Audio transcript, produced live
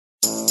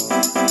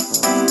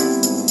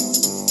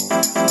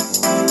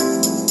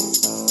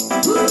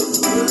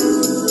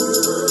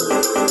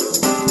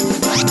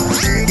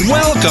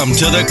Welcome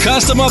to the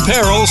Custom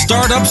Apparel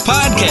Startups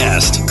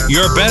Podcast,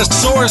 your best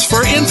source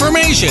for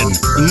information,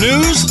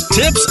 news,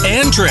 tips,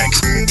 and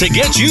tricks to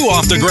get you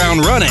off the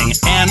ground running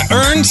and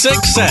earn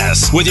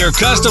success with your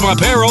custom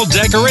apparel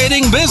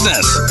decorating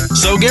business.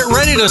 So get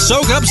ready to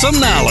soak up some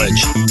knowledge.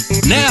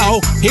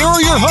 Now, here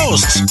are your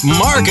hosts,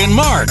 Mark and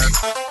Mark.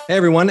 Hey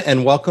everyone,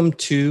 and welcome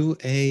to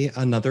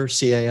another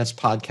CAS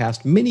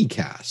podcast,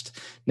 MiniCast.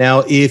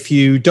 Now, if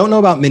you don't know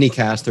about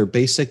MiniCast, they're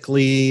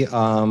basically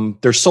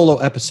they're solo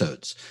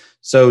episodes.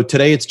 So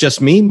today it's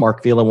just me.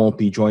 Mark Vila won't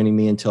be joining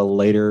me until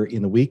later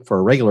in the week for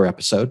a regular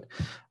episode.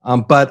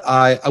 But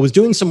I was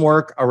doing some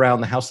work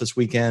around the house this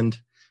weekend,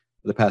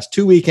 for the past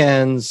 2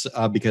 weekends,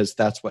 because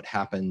that's what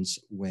happens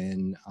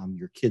when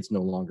your kids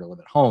no longer live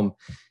at home.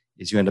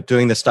 Is you end up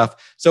doing this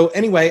stuff. So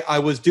anyway, I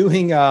was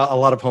doing a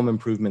lot of home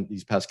improvement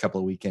these past couple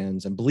of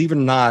weekends, and believe it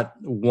or not,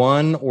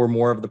 one or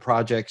more of the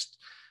projects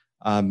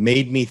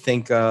made me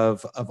think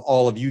of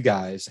all of you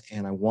guys,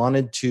 and I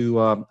wanted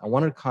to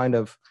kind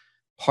of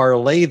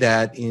parlay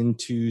that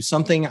into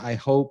something I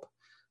hope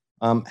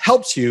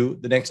helps you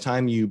the next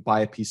time you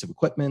buy a piece of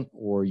equipment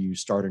or you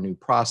start a new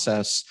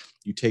process,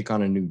 you take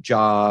on a new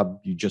job,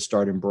 you just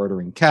start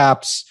embroidering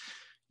caps,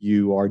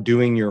 you are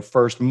doing your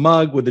first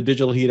mug with the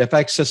digital heat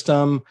FX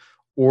system,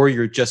 or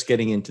you're just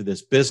getting into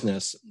this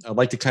business. I'd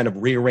like to kind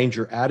of rearrange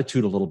your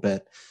attitude a little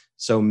bit.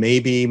 So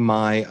maybe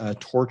my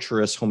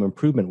torturous home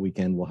improvement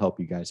weekend will help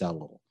you guys out a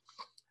little.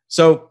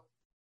 So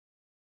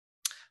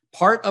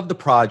part of the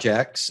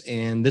projects,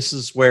 and this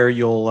is where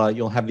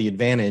you'll have the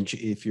advantage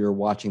if you're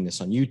watching this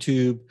on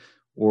YouTube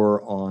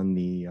or on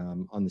the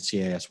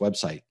CAS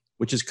website,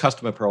 which is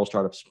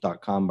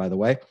customapparelstartups.com, by the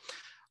way.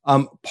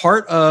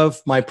 Part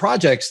of my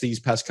projects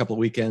these past couple of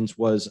weekends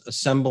was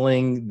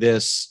assembling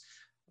this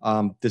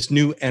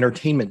new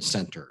entertainment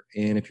center.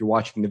 And if you're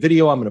watching the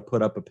video, I'm going to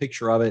put up a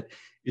picture of it.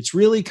 It's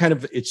really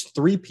it's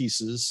 3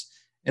 pieces,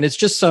 and it's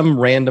just some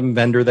random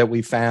vendor that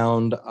we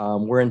found.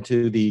 We're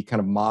into the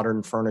kind of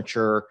modern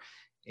furniture,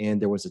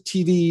 and there was a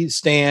TV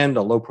stand,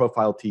 a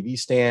low-profile TV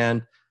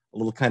stand, a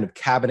little kind of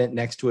cabinet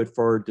next to it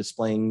for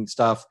displaying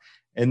stuff,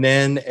 and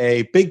then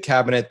a big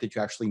cabinet that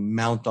you actually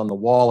mount on the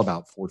wall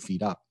about 4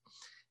 feet up.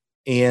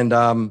 And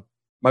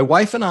my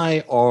wife and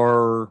I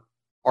are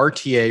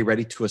RTA,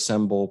 ready to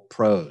assemble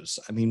pros.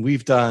 I mean,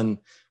 we've done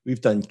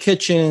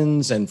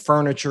kitchens and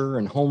furniture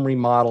and home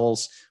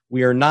remodels.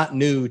 We are not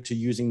new to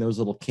using those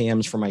little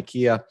cams from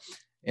IKEA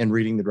and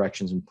reading the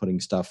directions and putting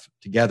stuff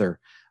together.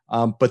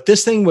 But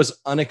this thing was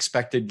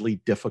unexpectedly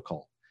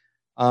difficult.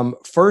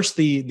 First,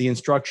 the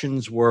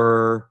instructions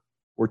were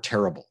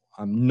terrible.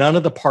 None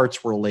of the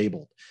parts were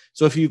labeled.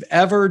 So if you've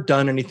ever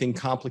done anything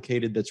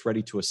complicated that's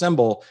ready to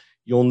assemble,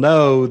 you'll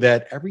know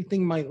that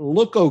everything might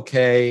look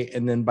okay.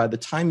 And then by the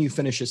time you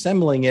finish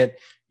assembling it,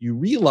 you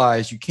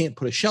realize you can't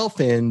put a shelf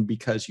in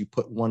because you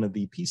put one of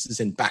the pieces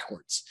in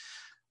backwards.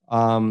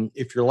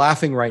 If you're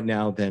laughing right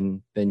now,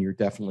 then you're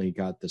definitely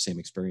got the same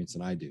experience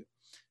that I do.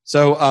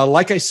 So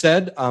like I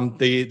said,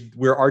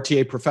 we're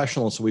RTA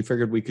professionals, so we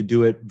figured we could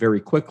do it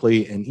very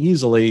quickly and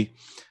easily.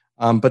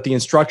 But the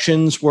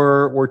instructions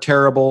were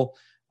terrible.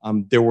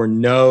 There were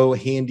no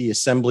handy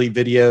assembly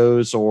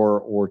videos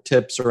or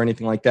tips or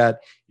anything like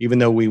that. Even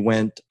though we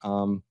went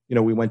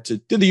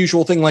to do the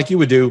usual thing like you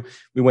would do.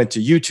 We went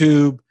to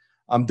YouTube.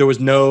 There was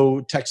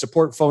no tech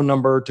support phone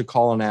number to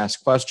call and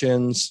ask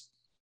questions.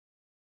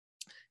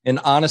 And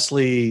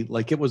honestly,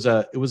 it was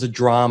a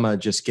drama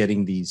just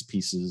getting these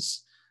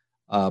pieces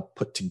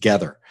put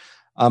together.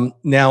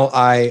 Now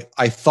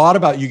I thought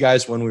about you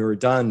guys when we were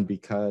done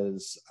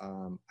because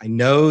I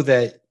know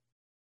that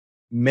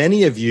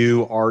many of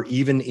you are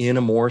even in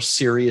a more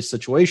serious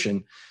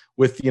situation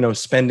with,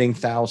 spending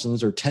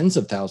thousands or tens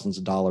of thousands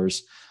of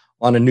dollars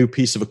on a new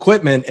piece of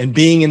equipment and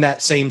being in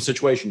that same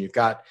situation. You've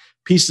got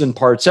pieces and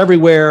parts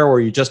everywhere, or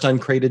you just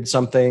uncrated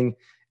something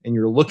and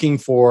you're looking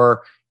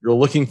for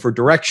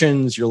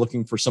directions. You're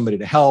looking for somebody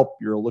to help.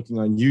 You're looking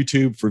on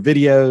YouTube for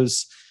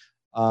videos.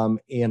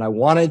 And I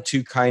wanted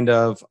to kind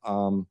of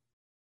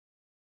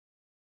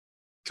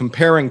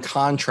compare and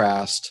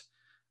contrast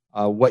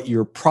what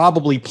you're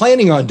probably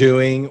planning on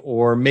doing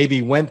or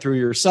maybe went through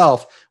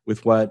yourself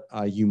with what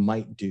you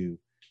might do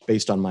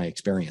based on my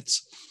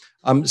experience.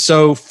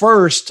 So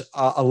first,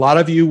 a lot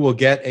of you will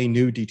get a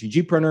new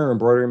DTG printer,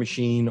 embroidery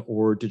machine,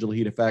 or digital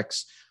heat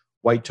effects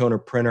white toner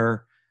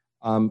printer.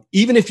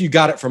 Even if you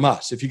got it from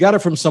us, if you got it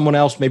from someone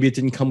else, maybe it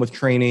didn't come with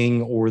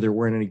training or there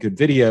weren't any good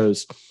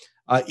videos.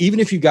 Even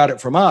if you got it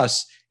from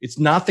us, it's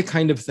not the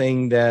kind of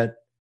thing that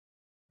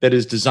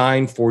is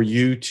designed for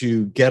you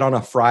to get on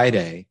a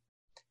Friday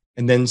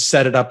and then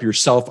set it up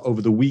yourself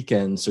over the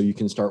weekend so you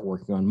can start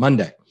working on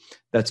Monday.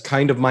 That's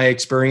kind of my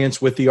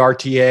experience with the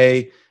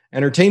RTA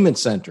Entertainment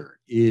Center.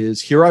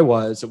 Is here I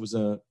was. It was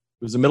the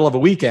middle of a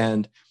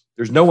weekend.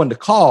 There's no one to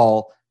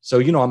call. So,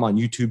 I'm on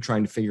YouTube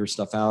trying to figure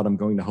stuff out. I'm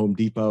going to Home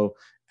Depot,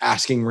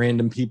 asking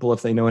random people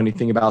if they know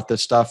anything about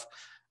this stuff.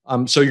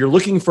 So you're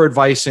looking for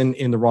advice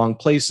in the wrong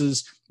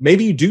places.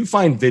 Maybe you do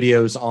find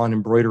videos on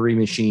embroidery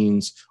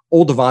machines,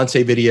 old Avance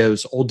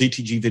videos, old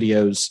DTG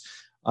videos,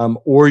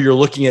 or you're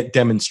looking at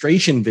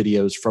demonstration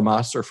videos from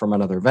us or from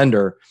another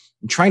vendor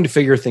and trying to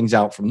figure things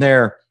out from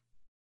there.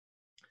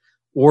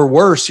 Or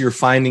worse, you're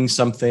finding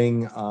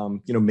something,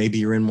 maybe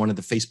you're in one of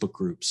the Facebook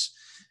groups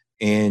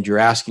and you're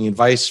asking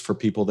advice for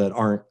people that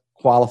aren't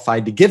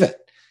qualified to give it,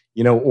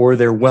 or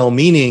they're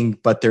well-meaning,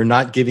 but they're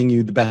not giving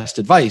you the best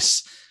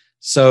advice.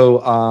 So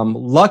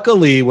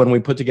luckily, when we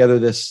put together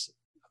this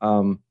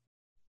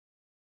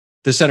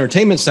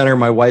entertainment center,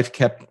 my wife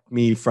kept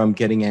me from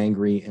getting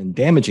angry and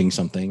damaging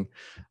something.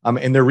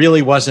 And there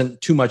really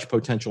wasn't too much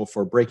potential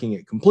for breaking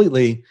it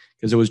completely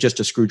because it was just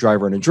a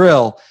screwdriver and a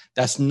drill.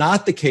 That's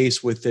not the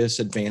case with this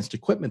advanced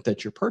equipment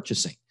that you're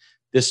purchasing.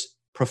 This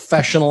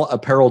professional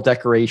apparel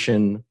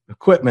decoration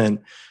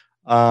equipment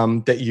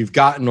that you've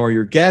gotten or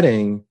you're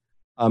getting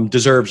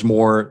deserves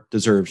more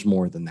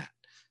than that.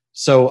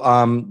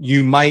 So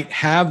you might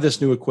have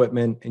this new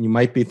equipment and you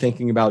might be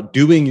thinking about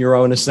doing your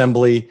own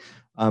assembly,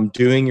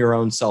 doing your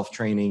own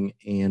self-training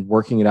and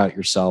working it out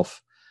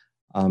yourself.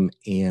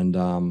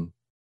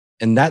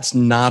 And that's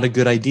not a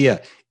good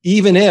idea.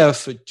 Even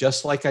if,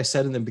 just like I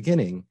said in the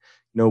beginning,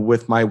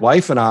 with my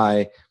wife and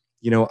I,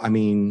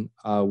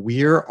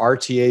 we're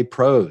RTA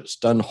pros,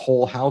 done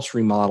whole house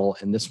remodel,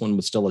 and this one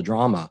was still a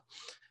drama.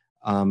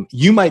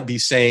 You might be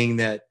saying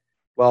that,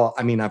 well,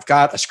 I've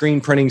got a screen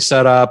printing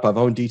setup. I've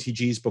owned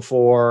DTGs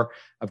before.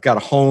 I've got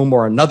a home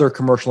or another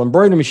commercial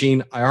embroidery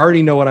machine. I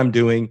already know what I'm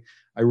doing.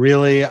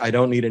 I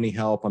don't need any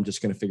help. I'm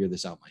just going to figure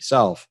this out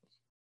myself.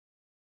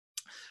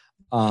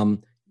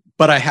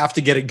 But I have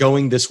to get it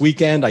going this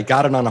weekend. I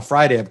got it on a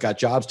Friday. I've got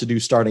jobs to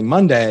do starting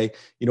Monday.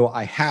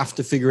 I have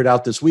to figure it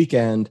out this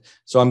weekend.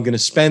 So I'm going to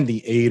spend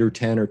the 8 or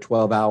 10 or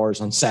 12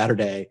 hours on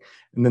Saturday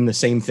and then the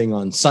same thing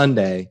on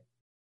Sunday.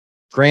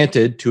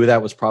 Granted, 2 of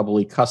that was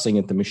probably cussing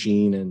at the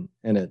machine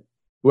and at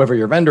whoever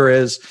your vendor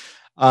is.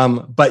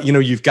 But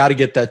you've got to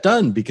get that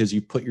done because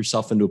you put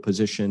yourself into a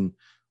position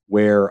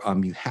where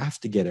you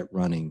have to get it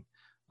running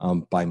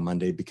by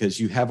Monday because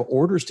you have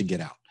orders to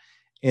get out.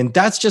 And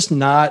that's just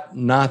not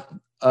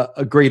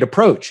a great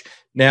approach.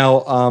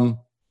 Now,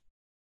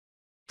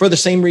 for the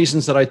same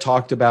reasons that I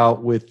talked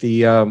about with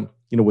the,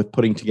 with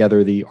putting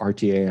together the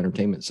RTA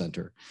Entertainment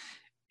Center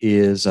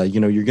is,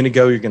 you're going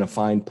to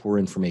find poor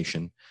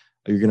information.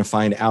 You're going to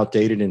find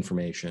outdated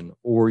information,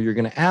 or you're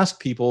going to ask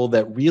people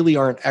that really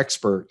aren't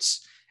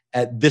experts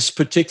at this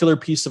particular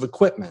piece of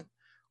equipment,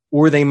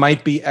 or they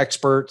might be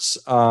experts.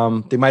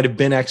 They might have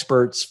been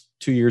experts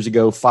 2 years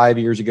ago, 5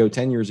 years ago,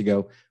 10 years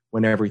ago,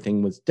 when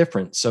everything was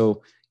different.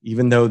 So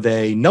even though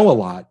they know a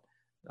lot,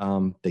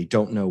 they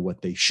don't know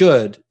what they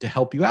should to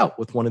help you out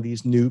with one of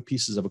these new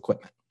pieces of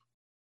equipment.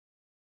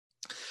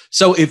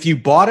 So if you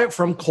bought it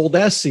from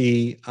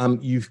Coldesi,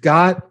 you've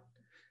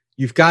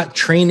got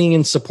training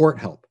and support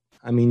help.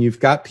 You've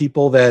got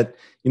people that,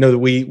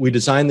 we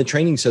design the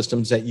training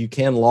systems that you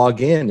can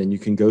log in and you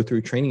can go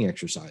through training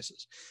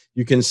exercises.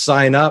 You can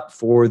sign up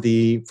for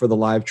the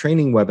live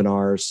training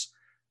webinars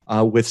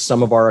with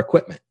some of our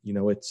equipment.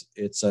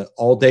 It's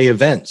all-day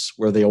events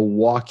where they'll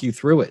walk you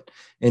through it.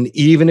 And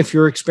even if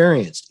you're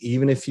experienced,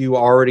 even if you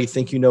already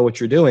think you know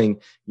what you're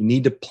doing, you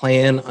need to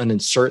plan and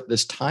insert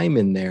this time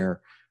in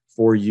there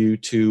for you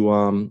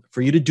to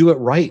do it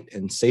right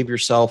and save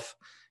yourself,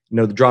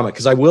 the drama.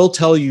 Because I will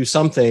tell you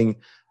something,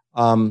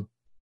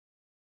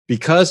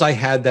 because I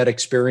had that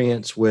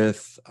experience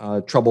with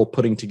trouble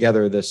putting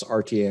together this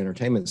RTA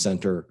Entertainment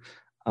Center,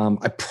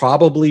 I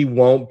probably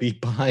won't be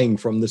buying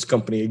from this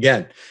company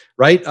again,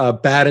 right?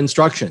 Bad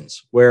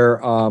instructions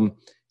where,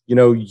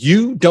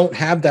 you don't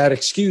have that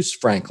excuse,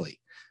 frankly.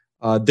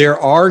 There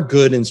are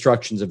good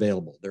instructions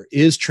available. There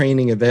is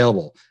training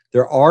available.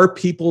 There are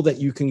people that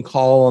you can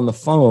call on the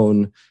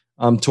phone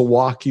to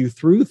walk you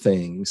through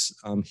things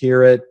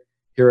here at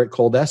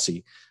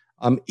Coldesi.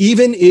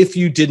 Even if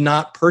you did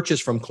not purchase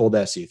from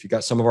Coldesi, if you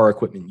got some of our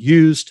equipment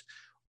used,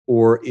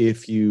 or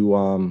if you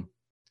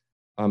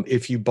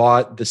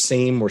bought the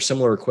same or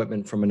similar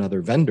equipment from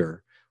another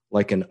vendor,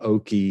 like an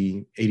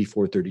Oki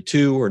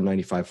 8432 or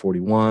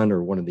 9541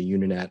 or one of the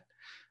Uninet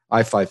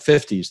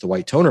i550s, the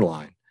white toner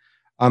line,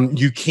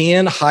 you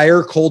can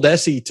hire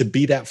Coldesi to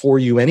be that for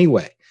you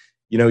anyway.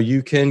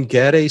 You can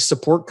get a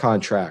support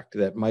contract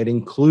that might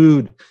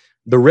include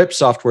the RIP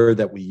software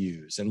that we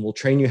use, and we'll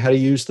train you how to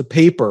use the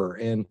paper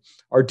and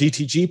our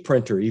DTG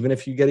printer. Even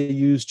if you get to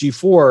use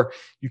G4,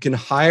 you can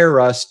hire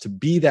us to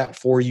be that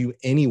for you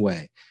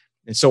anyway.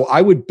 And so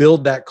I would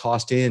build that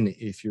cost in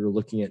if you're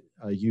looking at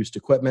used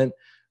equipment.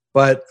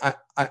 But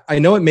I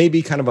know it may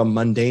be kind of a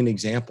mundane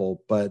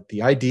example, but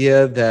the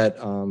idea that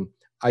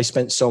I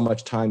spent so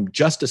much time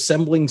just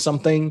assembling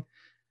something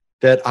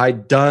that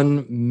I'd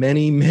done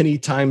many, many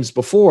times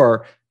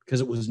before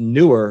because it was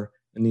newer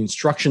and the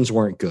instructions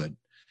weren't good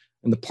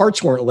and the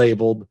parts weren't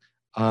labeled,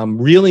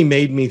 really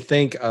made me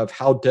think of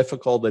how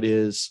difficult it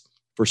is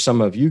for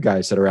some of you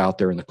guys that are out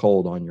there in the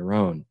cold on your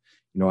own.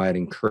 I'd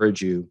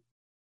encourage you,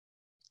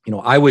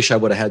 I wish I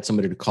would have had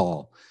somebody to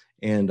call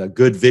and a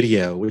good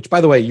video, which,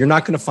 by the way, you're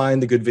not going to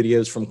find the good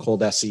videos from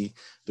Coldesi,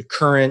 the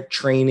current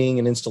training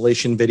and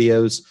installation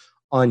videos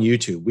on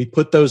YouTube. We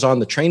put those on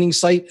the training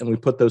site and we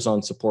put those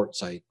on support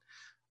site.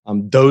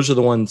 Those are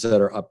the ones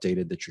that are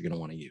updated that you're going to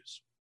want to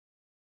use.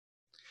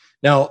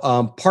 Now,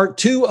 part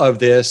 2 of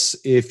this,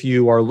 if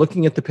you are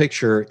looking at the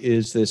picture,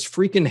 is this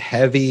freaking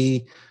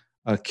heavy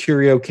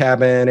curio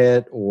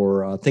cabinet,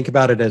 or think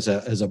about it as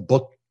a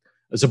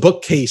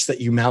bookcase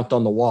that you mount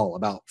on the wall,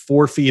 about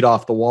 4 feet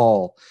off the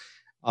wall.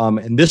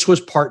 And this was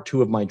part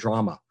 2 of my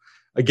drama.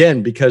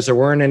 Again, because there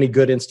weren't any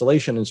good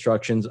installation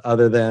instructions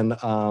other than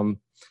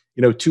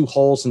 2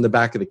 holes in the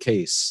back of the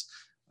case,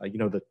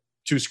 the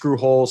 2 screw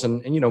holes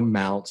and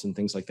mounts and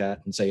things like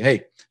that, and say,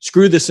 hey,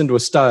 screw this into a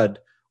stud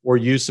or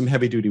use some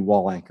heavy duty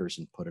wall anchors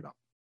and put it up.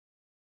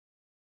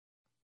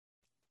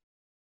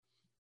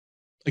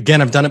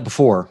 Again, I've done it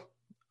before,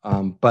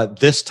 but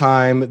this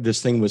time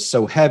this thing was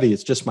so heavy.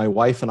 It's just my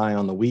wife and I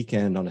on the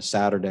weekend on a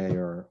Saturday,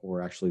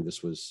 or actually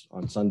this was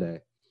on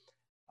Sunday.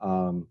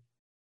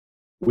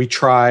 We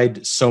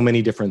tried so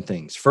many different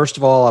things. First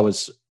of all, I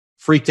was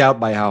freaked out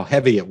by how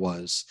heavy it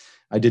was.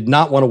 I did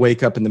not want to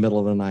wake up in the middle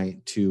of the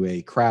night to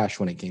a crash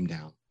when it came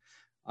down.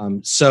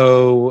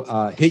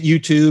 So hit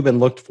YouTube and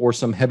looked for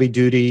some heavy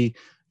duty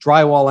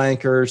drywall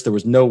anchors. There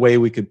was no way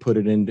we could put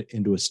it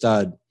into a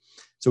stud.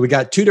 So we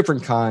got 2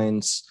 different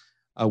kinds.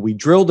 We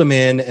drilled them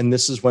in, and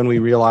this is when we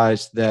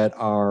realized that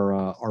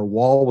our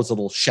wall was a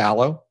little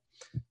shallow.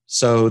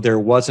 So there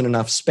wasn't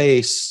enough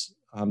space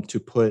to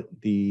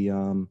put the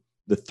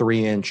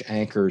 3-inch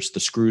anchors, the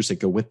screws that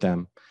go with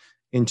them,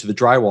 into the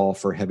drywall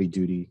for heavy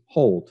duty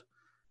hold.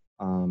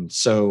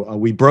 So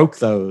we broke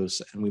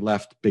those and we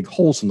left big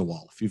holes in the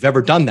wall. If you've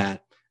ever done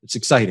that, it's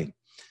exciting.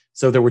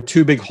 So there were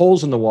 2 big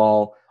holes in the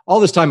wall. All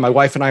this time, my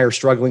wife and I are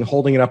struggling,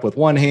 holding it up with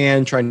one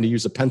hand, trying to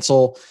use a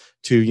pencil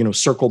to,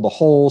 circle the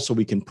hole so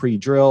we can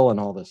pre-drill and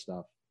all this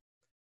stuff.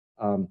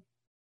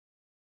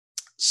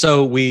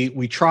 So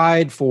we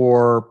tried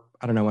for,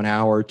 an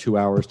hour, 2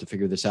 hours to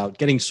figure this out,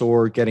 getting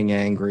sore, getting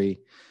angry.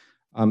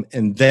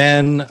 And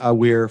then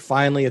we're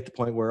finally at the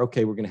point where,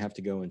 okay, we're going to have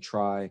to go and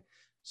try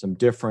some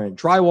different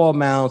drywall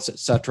mounts,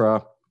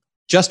 etc.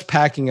 Just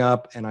packing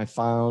up, and I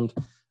found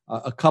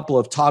a couple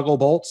of toggle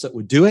bolts that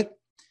would do it.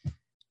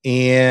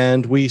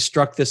 And we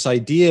struck this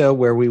idea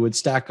where we would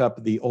stack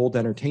up the old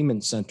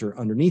entertainment center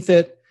underneath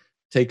it,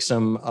 take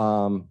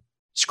some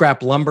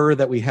scrap lumber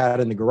that we had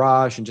in the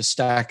garage and just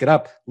stack it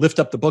up, lift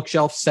up the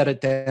bookshelf, set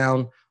it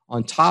down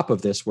on top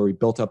of this where we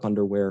built up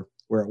under where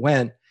it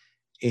went.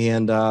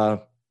 And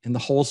the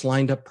holes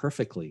lined up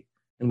perfectly,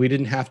 and we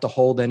didn't have to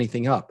hold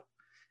anything up.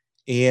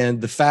 And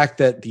the fact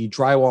that the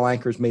drywall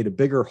anchors made a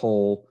bigger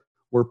hole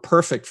were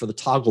perfect for the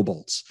toggle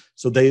bolts.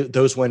 So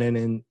those went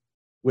in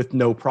with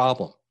no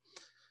problem.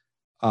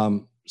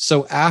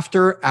 So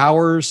after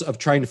hours of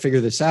trying to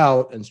figure this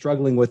out and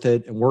struggling with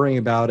it and worrying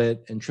about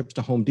it and trips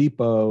to Home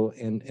Depot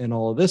and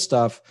all of this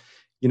stuff,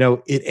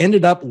 it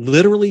ended up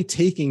literally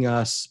taking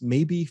us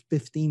maybe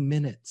 15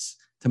 minutes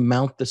to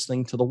mount this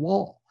thing to the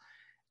wall.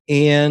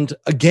 And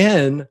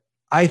again,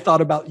 I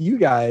thought about you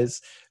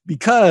guys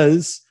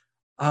because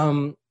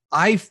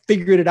I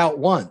figured it out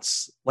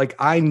once. Like,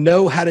 I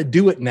know how to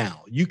do it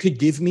now. You could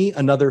give me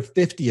another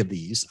 50 of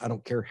these. I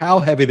don't care how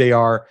heavy they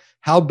are,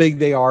 how big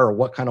they are, or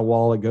what kind of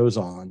wall it goes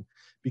on,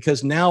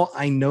 because now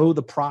I know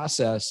the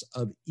process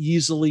of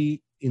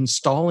easily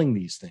installing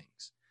these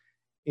things.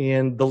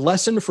 And the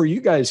lesson for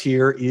you guys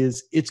here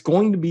is it's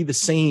going to be the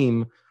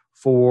same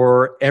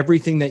for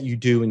everything that you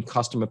do in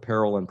custom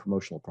apparel and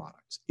promotional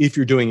products, if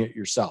you're doing it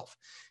yourself.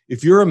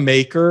 If you're a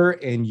maker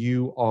and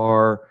you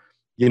are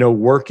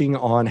working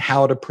on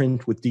how to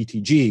print with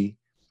DTG,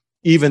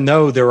 even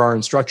though there are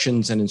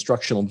instructions and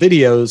instructional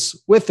videos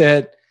with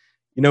it,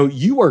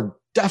 you are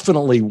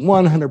definitely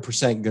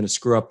 100% going to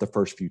screw up the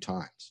first few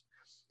times,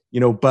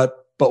 but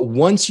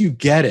once you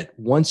get it,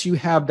 once you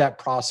have that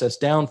process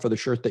down for the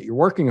shirt that you're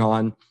working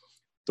on,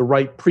 the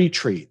right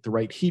pre-treat, the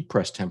right heat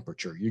press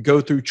temperature, you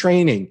go through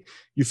training,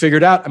 you figure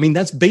it out.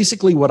 That's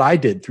basically what I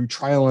did through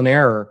trial and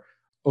error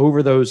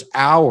over those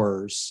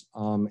hours.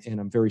 And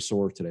I'm very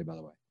sore today, by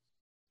the way.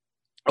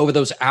 Over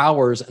those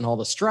hours and all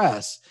the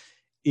stress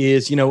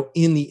is,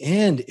 in the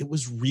end, it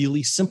was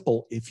really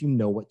simple if you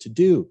know what to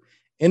do.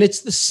 And it's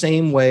the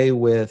same way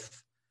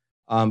with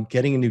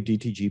getting a new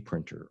DTG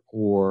printer,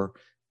 or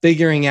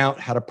figuring out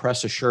how to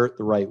press a shirt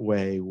the right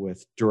way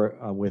with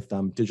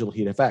Digital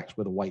Heat FX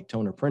with a white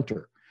toner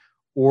printer,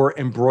 or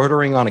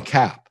embroidering on a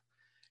cap.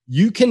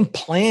 You can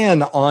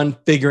plan on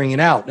figuring it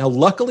out. Now,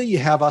 luckily, you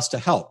have us to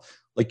help.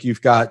 Like,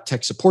 you've got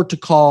tech support to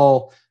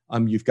call.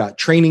 You've got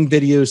training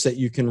videos that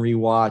you can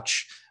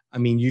rewatch.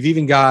 You've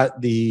even got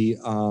the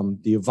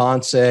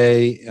Avance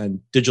and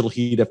Digital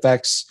Heat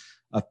FX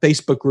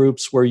Facebook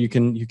groups where you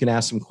can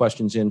ask some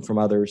questions in from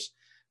others.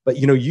 But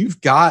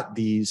you've got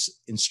these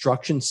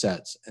instruction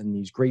sets and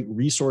these great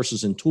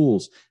resources and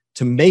tools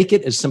to make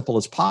it as simple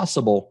as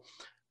possible.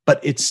 But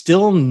it's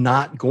still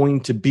not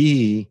going to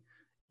be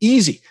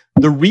easy.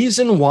 The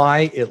reason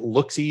why it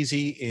looks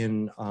easy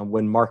in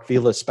when Mark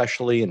Vila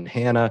especially and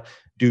Hannah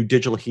do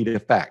Digital Heat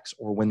FX,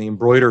 or when they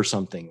embroider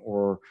something,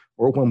 or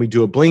when we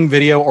do a bling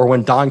video, or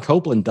when Don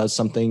Copeland does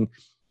something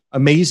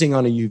amazing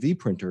on a UV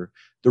printer,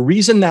 the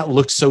reason that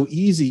looks so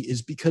easy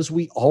is because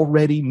we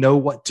already know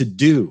what to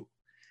do.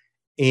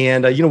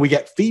 And, we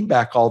get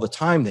feedback all the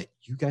time that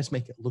you guys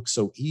make it look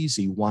so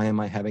easy. Why am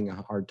I having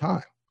a hard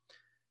time?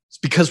 It's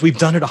because we've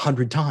done it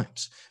 100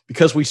 times,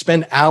 because we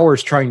spend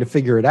hours trying to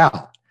figure it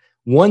out.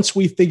 Once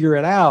we figure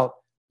it out,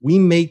 we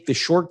make the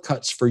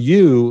shortcuts for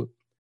you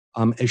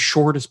as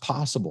short as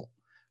possible.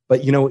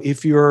 But,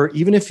 if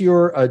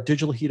you're a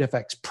Digital Heat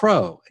FX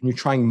Pro and you're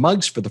trying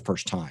mugs for the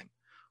first time,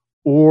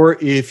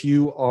 or if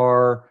you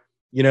are,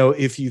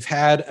 if you've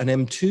had an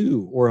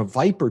M2 or a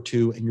Viper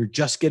 2 and you're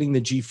just getting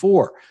the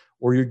G4,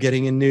 or you're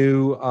getting a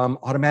new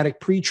automatic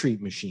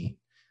pre-treat machine,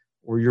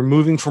 or you're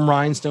moving from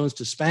rhinestones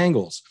to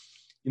spangles,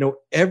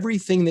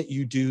 everything that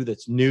you do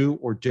that's new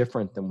or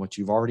different than what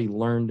you've already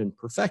learned and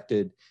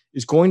perfected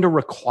is going to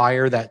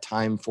require that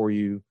time for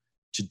you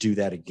to do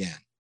that again.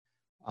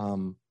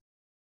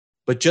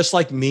 But just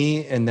like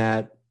me and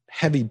that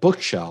heavy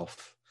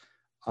bookshelf,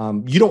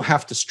 you don't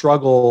have to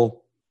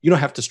struggle. You don't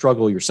have to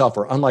struggle yourself,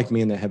 or unlike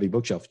me and the heavy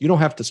bookshelf, you don't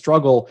have to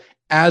struggle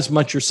as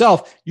much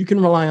yourself. You can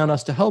rely on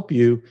us to help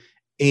you.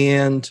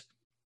 And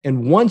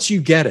once you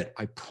get it,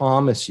 I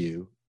promise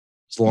you,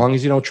 as long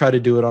as you don't try to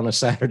do it on a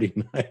Saturday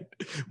night,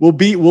 we'll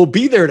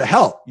be there to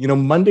help,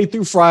 Monday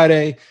through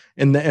Friday.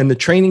 And the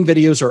training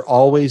videos are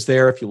always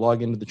there. If you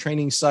log into the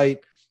training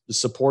site, the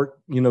support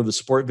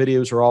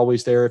videos are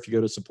always there. If you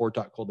go to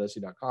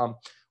support.coldsea.com,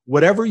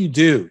 whatever you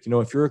do,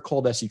 if you're a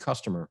Cold SE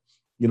customer,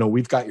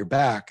 we've got your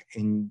back,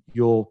 and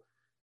we'll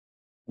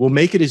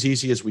make it as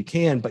easy as we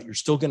can, but you're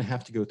still going to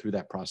have to go through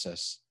that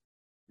process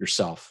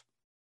yourself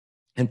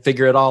and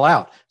figure it all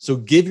out. So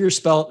give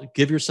yourself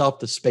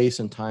the space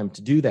and time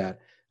to do that.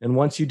 And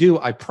once you do,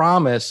 I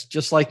promise,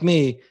 just like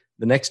me,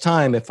 the next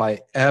time, if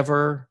I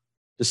ever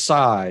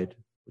decide,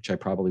 which I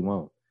probably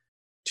won't,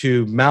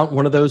 to mount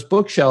one of those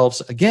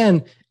bookshelves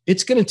again,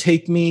 it's going to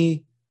take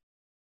me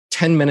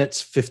 10 minutes,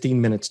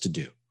 15 minutes to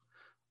do.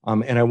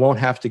 And I won't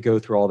have to go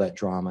through all that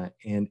drama.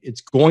 And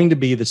it's going to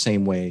be the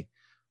same way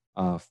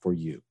for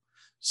you.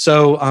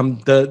 So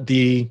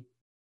the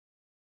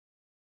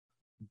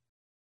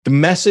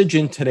message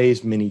in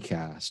today's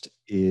MiniCast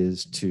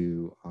is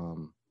to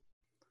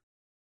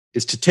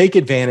take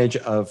advantage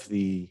of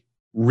the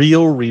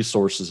real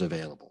resources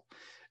available.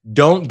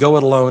 Don't go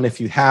it alone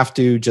if you have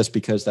to, just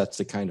because that's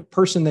the kind of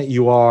person that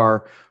you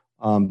are.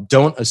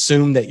 Don't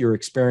assume that your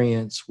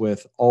experience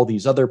with all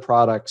these other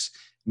products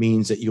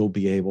means that you'll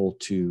be able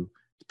to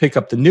pick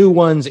up the new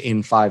ones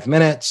in 5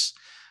 minutes.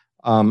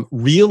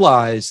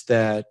 Realize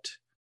that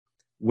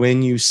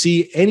when you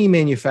see any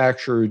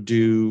manufacturer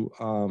do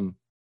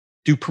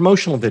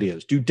promotional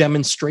videos, do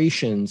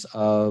demonstrations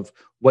of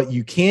what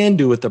you can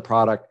do with the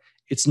product,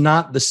 it's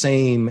not the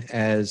same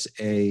as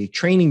a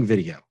training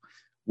video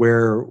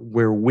where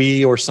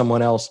we or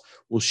someone else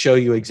will show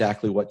you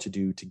exactly what to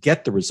do to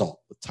get the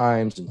result with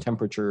times and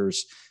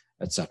temperatures,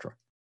 etc.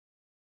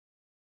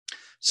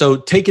 So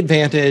take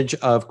advantage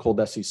of Cold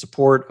SE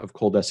support, of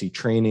Cold SE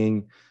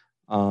training.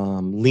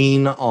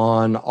 Lean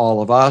on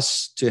all of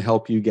us to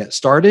help you get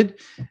started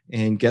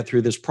and get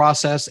through this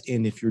process.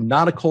 And if you're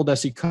not a Cold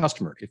SE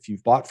customer, if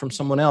you've bought from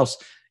someone else,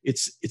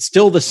 it's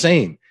still the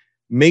same.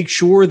 Make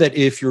sure that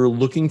if you're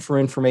looking for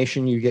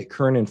information, you get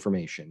current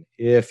information.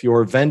 If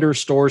your vendor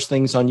stores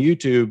things on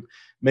YouTube,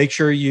 make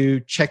sure you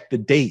check the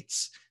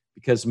dates,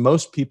 because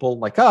most people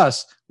like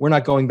us, we're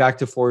not going back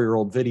to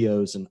 4-year-old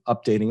videos and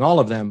updating all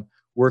of them.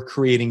 We're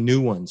creating new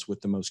ones with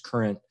the most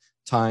current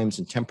times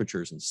and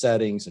temperatures and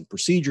settings and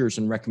procedures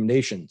and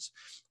recommendations.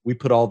 We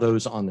put all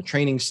those on the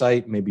training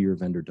site. Maybe your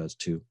vendor does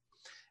too.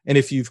 And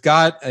if you've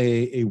got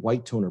a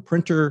white toner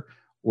printer,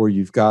 or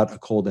you've got a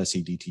Cold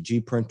SE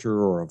DTG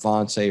printer, or a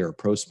Vonce or a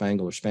Pro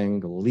Spangle or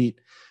Spangle Elite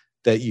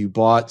that you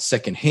bought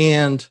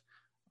secondhand,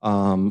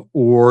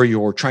 or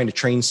you're trying to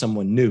train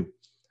someone new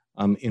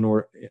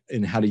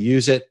in how to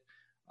use it,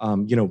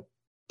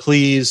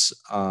 please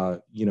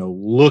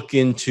look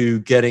into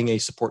getting a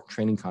support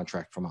training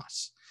contract from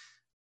us.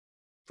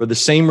 For the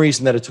same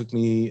reason that it took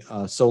me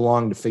so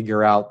long to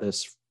figure out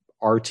this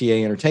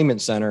RTA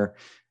entertainment center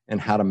and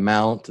how to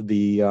mount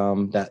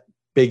that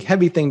big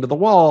heavy thing to the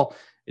wall,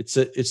 it's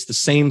the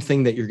same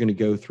thing that you're going to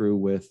go through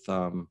with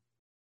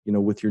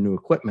your new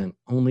equipment,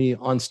 only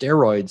on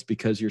steroids,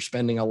 because you're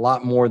spending a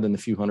lot more than the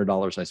few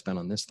 $100s I spent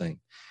on this thing,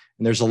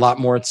 and there's a lot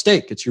more at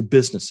stake. It's your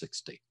business at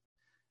stake.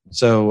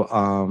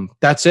 So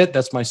that's it.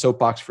 That's my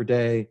soapbox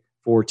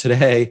for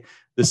today.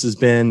 This has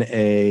been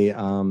a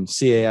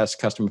CAS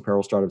Custom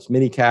Apparel Startups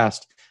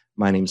MiniCast.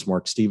 My name is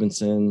Mark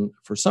Stevenson.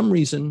 For some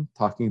reason,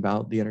 talking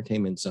about the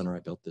entertainment center I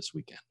built this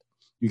weekend.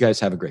 You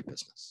guys have a great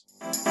business.